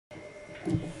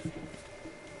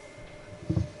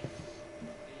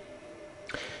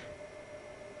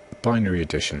Binary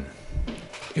addition.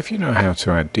 If you know how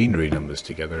to add denary numbers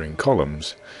together in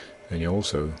columns, then you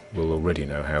also will already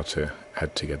know how to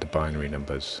add together binary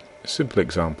numbers. A simple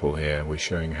example here, we're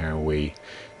showing how we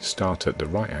start at the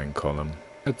right hand column,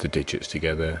 add the digits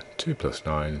together. 2 plus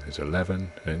 9 is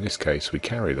 11, and in this case we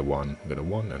carry the 1, we've got a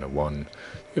 1 and a 1,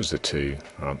 gives the 2,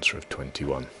 our answer of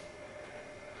 21.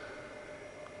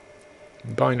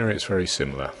 In binary it's very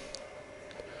similar.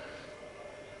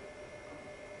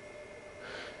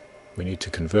 We need to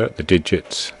convert the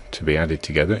digits to be added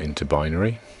together into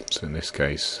binary. So in this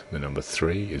case the number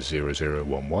 3 is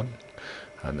 0011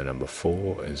 and the number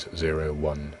 4 is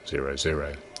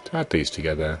 0100. To add these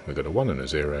together we've got a 1 and a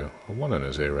 0, a 1 and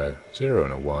a 0, 0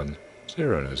 and a 1,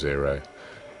 0 and a 0,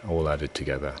 all added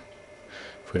together.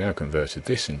 If we now converted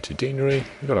this into denary,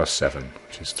 we've got our 7,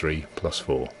 which is 3 plus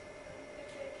 4.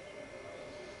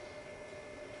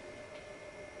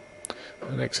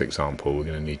 The next example, we're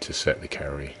going to need to set the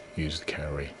carry, use the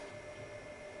carry.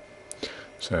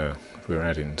 So if we're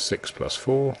adding 6 plus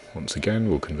 4, once again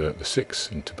we'll convert the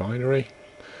 6 into binary,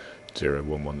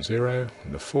 0110,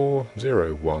 and the 4,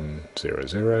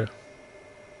 0100.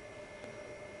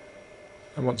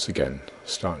 And once again,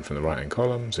 starting from the right hand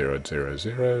column, 0, 0,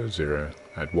 0, 0,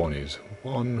 add 1 is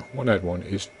 1, 1 add 1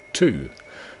 is 2.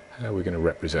 How are we going to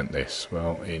represent this?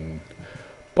 Well, in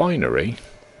binary,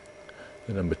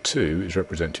 the number 2 is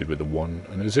represented with a 1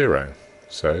 and a 0.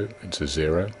 So it's a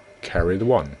 0, carry the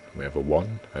 1. We have a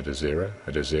 1, add a 0,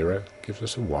 gives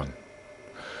us a 1.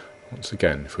 Once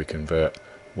again, if we convert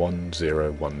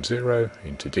 1010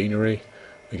 into denary,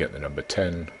 we get the number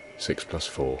 10, 6 plus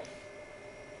 4.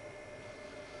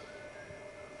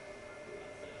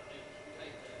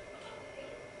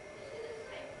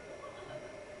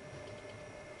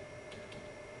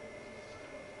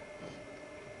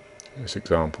 In this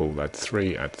example, we'll add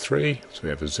 3, so we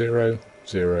have a 0,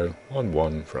 0, 1,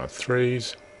 1 for our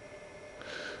 3's.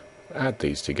 Add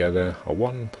these together, a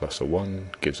 1 plus a 1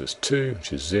 gives us 2,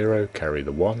 which is 0, carry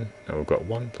the 1. Now we've got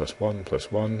 1 plus 1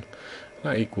 plus 1,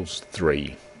 that equals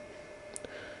 3.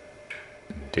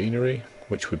 In denary,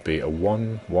 which would be a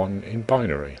 1, 1 in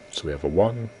binary. So we have a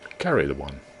 1, carry the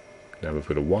 1. Now we've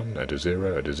got a 1, add a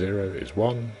 0 is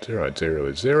 1, 0 add 0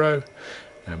 is 0,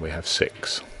 and we have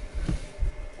 6.